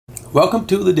Welcome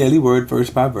to the Daily Word, verse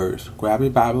by verse. Grab your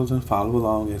Bibles and follow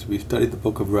along as we study the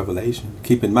book of Revelation.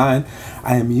 Keep in mind,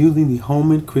 I am using the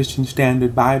Holman Christian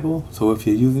Standard Bible, so if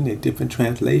you're using a different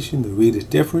translation, the read is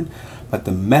different, but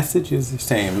the message is the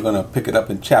same. We're going to pick it up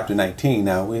in chapter 19.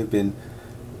 Now, we've been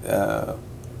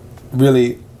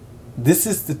this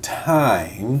is the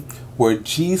time where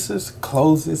Jesus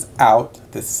closes out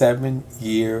the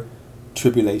 7-year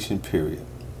tribulation period.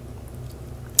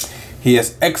 He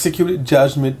has executed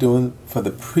judgment for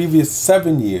the previous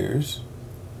 7 years,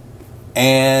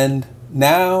 and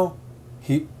now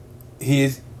he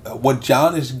is what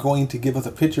John is going to give us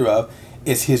a picture of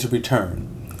is his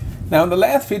return. Now, in the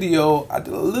last video, I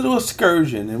did a little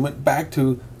excursion and went back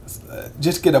to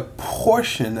just get a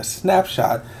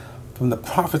snapshot from the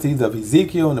prophecies of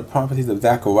Ezekiel and the prophecies of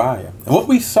Zechariah. And what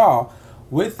we saw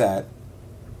with that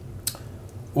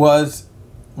was,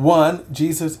 one,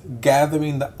 Jesus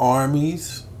gathering the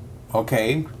armies,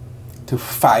 to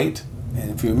fight. And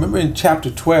if you remember in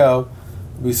chapter 12,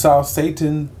 we saw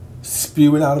Satan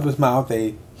spewing out of his mouth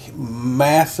a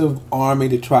massive army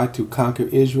to try to conquer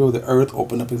Israel. The earth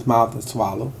opened up his mouth and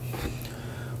swallow.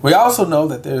 We also know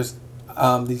that there's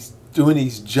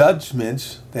these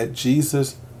judgments that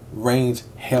Jesus rains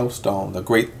hailstone, the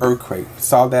great earthquake. We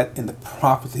saw that in the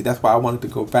prophecy. That's why I wanted to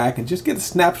go back and just get a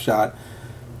snapshot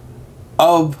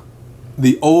of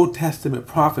the Old Testament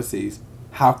prophecies,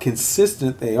 how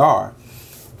consistent they are.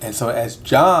 And so as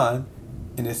John,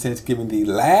 in a sense, giving the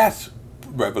last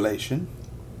revelation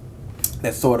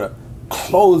that sort of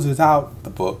closes out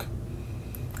the book,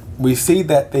 we see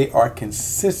that they are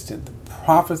consistent. The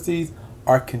prophecies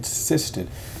are consistent.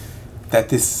 That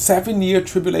this 7-year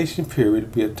tribulation period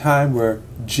will be a time where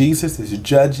Jesus is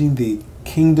judging the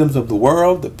kingdoms of the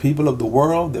world, the people of the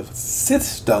world, the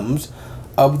systems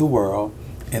of the world,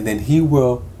 and then he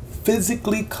will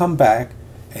physically come back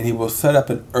and he will set up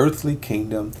an earthly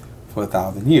kingdom for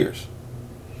 1,000 years.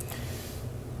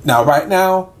 Now, right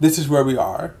now, this is where we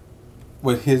are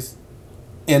with his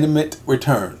imminent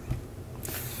return.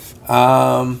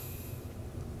 Now,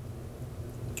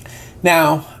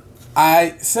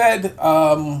 I said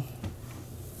the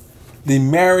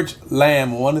marriage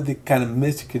lamb, one of the kind of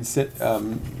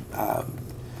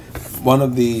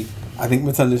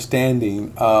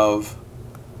misunderstanding of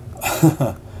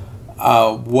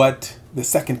what the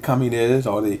second coming is,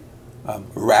 or the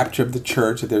rapture of the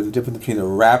church. That there's a difference between the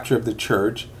rapture of the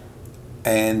church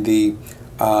and the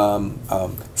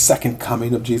second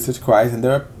coming of Jesus Christ. And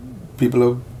there are people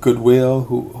of goodwill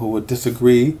who would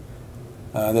disagree.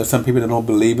 There's some people that don't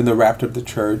believe in the rapture of the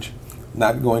church.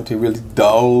 Not going to really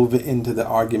delve into the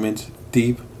arguments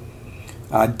deep.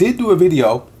 I did do a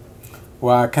video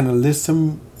where I kind of list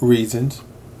some reasons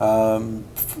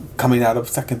coming out of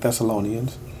 2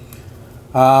 Thessalonians.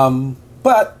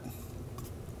 But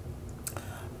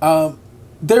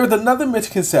there's another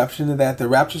misconception that the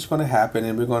rapture is going to happen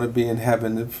and we're going to be in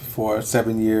heaven for a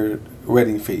 7-year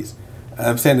wedding feast. And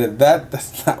I'm saying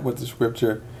that's not what the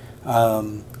scripture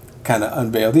kind of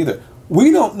unveiled either.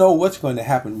 We don't know what's going to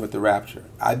happen with the rapture.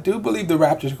 I do believe the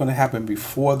rapture is going to happen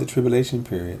before the tribulation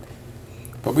period,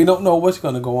 but we don't know what's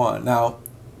going to go on. Now,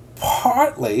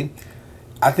 partly,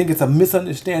 I think it's a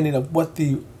misunderstanding of what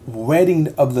the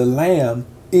wedding of the Lamb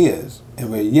is,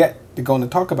 and we're yet going to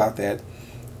talk about that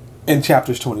in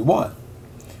chapters 21.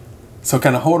 So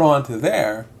kind of hold on to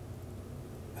there.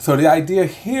 So the idea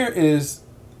here is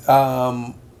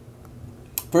verse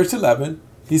 11.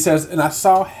 He says, "And I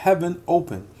saw heaven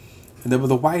open, and there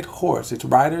was a white horse. Its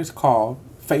rider is called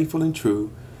Faithful and True,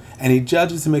 and he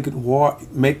judges and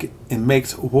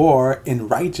makes war in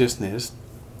righteousness.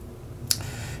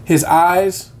 His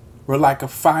eyes were like a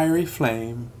fiery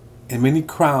flame, and many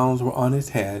crowns were on his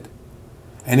head.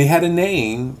 And he had a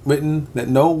name written that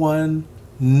no one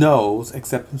knows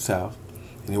except himself.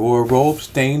 And he wore a robe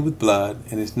stained with blood,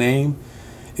 and his name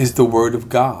is the Word of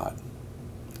God.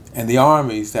 And the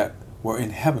armies that were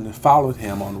in heaven and followed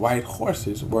him on white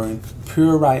horses were in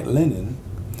pure white linen.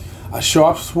 A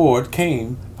sharp sword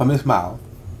came from his mouth,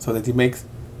 so that he may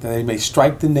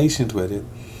strike the nations with it.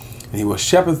 And he will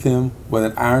shepherd them with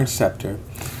an iron scepter.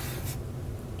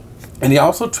 And he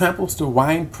also tramples the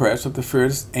winepress of the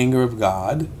fierce anger of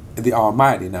God, the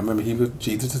Almighty." Now remember,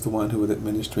 Jesus is the one who was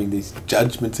administering these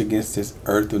judgments against this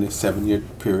earth during this 7-year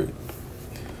period.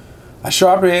 "A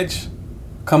sharp edge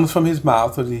comes from his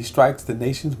mouth, so that he strikes the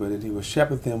nations with it. He will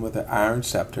shepherd them with an iron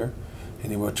scepter,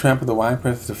 and he will trample the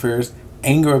winepress of the fierce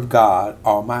anger of God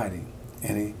Almighty.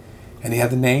 And he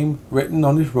had the name written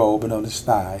on his robe and on his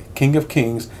thigh, King of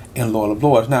Kings and Lord of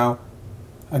Lords." Now,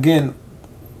 again,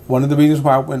 one of the reasons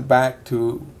why I went back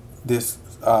to this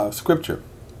scripture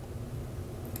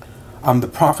the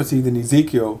prophecy in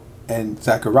Ezekiel and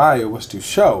Zechariah was to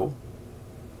show,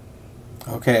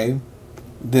 okay,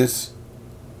 this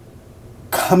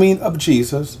coming of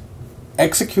Jesus,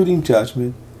 executing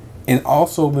judgment, and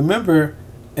also remember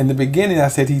in the beginning I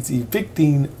said he's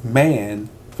evicting man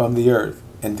from the earth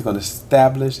and he's going to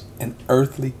establish an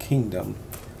earthly kingdom,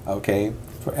 okay,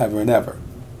 forever and ever.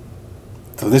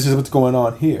 So this is what's going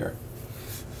on here.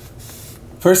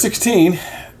 Verse 16,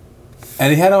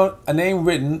 and he had a name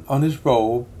written on his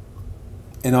robe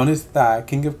and on his thigh,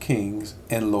 King of Kings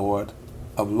and Lord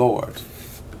of Lords.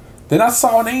 Then I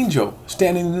saw an angel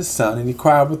standing in the sun, and he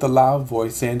cried with a loud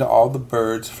voice, saying to all the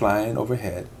birds flying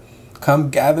overhead, come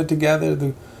gather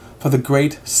together for the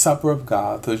great supper of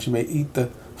God, so that you may eat the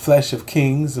flesh of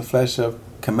kings, the flesh of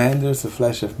commanders, the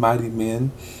flesh of mighty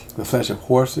men, the flesh of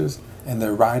horses and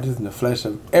their riders, and the flesh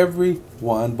of every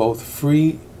one, both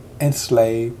free and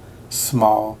slave,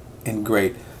 small and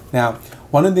great. Now,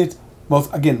 one of the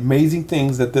most, again, amazing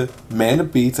things that the man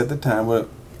of beasts at the time would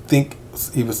think,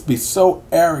 he would be so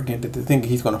arrogant that they think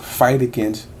he's going to fight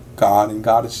against God, and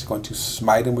God is just going to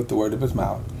smite him with the word of his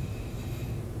mouth.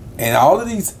 And all of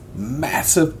these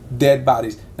massive dead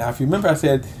bodies. Now, if you remember, I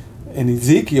said in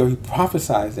Ezekiel, he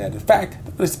prophesied that. In fact,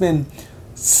 it's been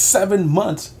 7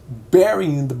 months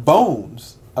burying the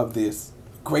bones of this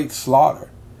great slaughter.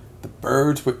 The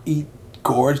birds would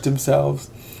gorge themselves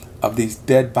of these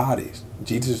dead bodies.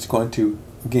 Jesus is going to,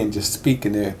 again, just speak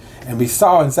in there. And we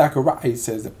saw in Zechariah, it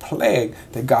says the plague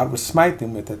that God would smite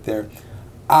them with, that their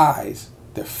eyes,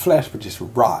 their flesh would just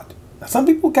rot. Now, some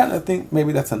people kind of think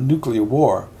maybe that's a nuclear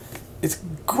war. It's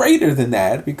greater than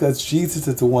that because Jesus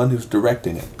is the one who's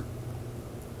directing it.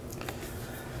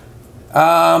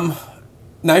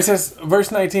 Now he says,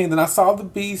 verse 19, then I saw the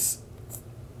beasts,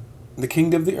 the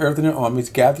kingdom of the earth and their armies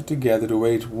gathered together to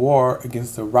wage war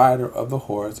against the rider of the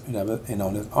horse and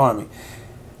on his army.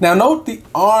 Now note the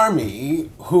army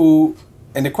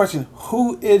and the question,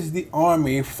 who is the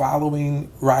army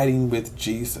riding with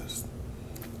Jesus?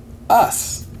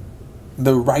 Us,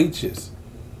 the righteous.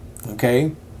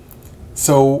 Okay?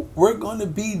 So we're going to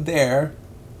be there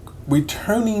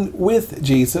returning with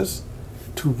Jesus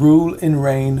to rule and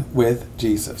reign with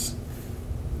Jesus.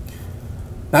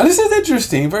 Now this is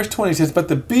interesting. Verse 20 says, but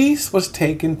the beast was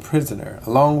taken prisoner,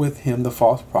 along with him the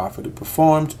false prophet who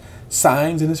performed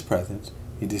signs in his presence.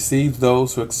 He deceived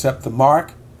those who accept the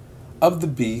mark of the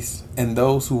beast and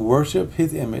those who worship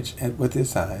his image and with his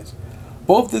signs.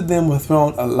 Both of them were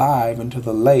thrown alive into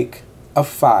the lake of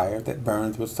fire that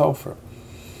burns with sulfur.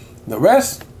 The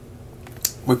rest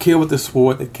were killed with the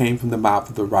sword that came from the mouth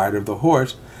of the rider of the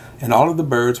horse, and all of the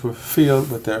birds were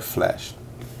filled with their flesh.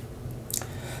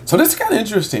 So this is kind of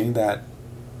interesting that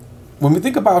when we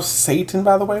think about Satan,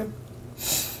 by the way,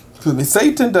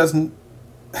 Satan doesn't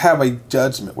have a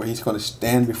judgment where he's going to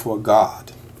stand before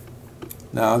God.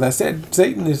 Now, as I said,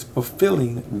 Satan is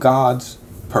fulfilling God's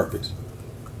purpose.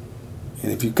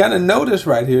 And if you kind of notice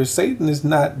right here, Satan is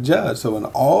not judged. So in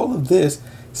all of this,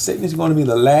 Satan is going to be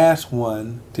the last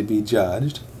one to be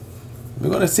judged. We're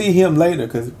going to see him later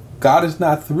because God is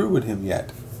not through with him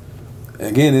yet.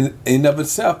 Again, in and of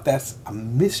itself, that's a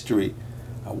mystery,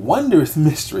 a wondrous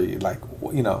mystery, like,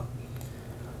 you know.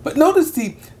 But notice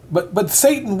but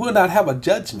Satan will not have a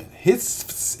judgment.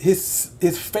 His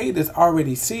fate is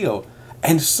already sealed,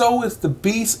 and so is the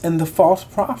beast and the false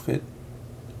prophet.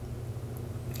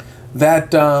 That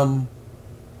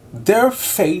their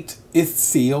fate is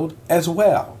sealed as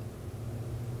well.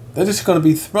 They're just going to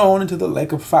be thrown into the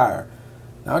lake of fire.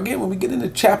 Now again, when we get into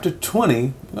chapter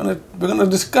 20, we're gonna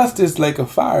discuss this lake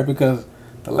of fire, because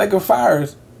the lake of fire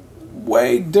is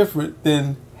way different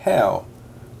than hell.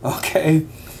 Okay,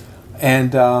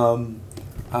 and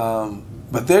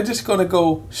but they're just gonna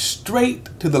go straight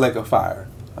to the lake of fire.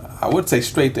 I would say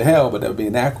straight to hell, but that would be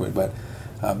inaccurate. But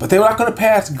they're not gonna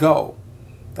pass go.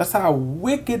 That's how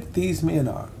wicked these men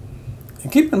are.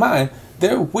 And keep in mind,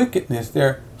 their wickedness,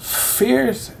 their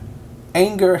fierce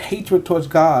anger, hatred towards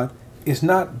God, is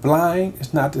not blind,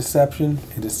 it's not deception,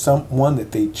 it is someone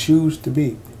that they choose to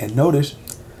be. And notice,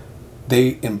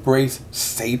 they embrace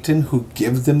Satan, who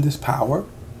gives them this power.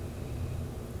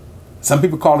 Some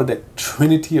people call it the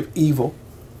trinity of evil.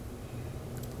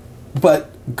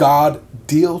 But God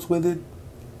deals with it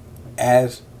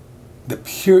as the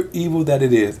pure evil that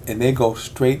it is, and they go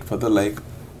straight for the lake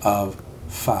of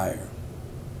fire.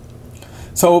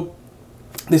 So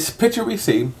this picture we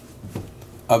see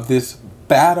of this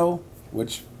battle,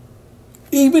 which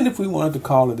even if we wanted to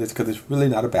call it this, because it's really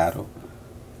not a battle,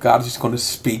 God is just going to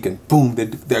speak and boom,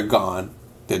 they're gone,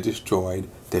 they're destroyed,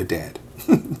 they're dead.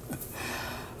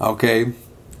 Okay,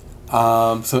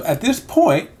 So at this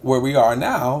point where we are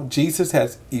now, Jesus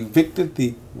has evicted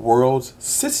the world's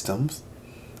systems.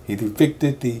 He's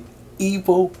evicted the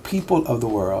evil people of the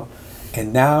world.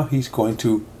 And now he's going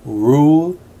to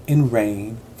rule and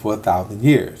reign for 1,000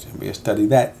 years. And we'll study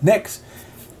that next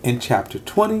in chapter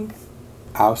 20.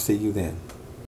 I'll see you then.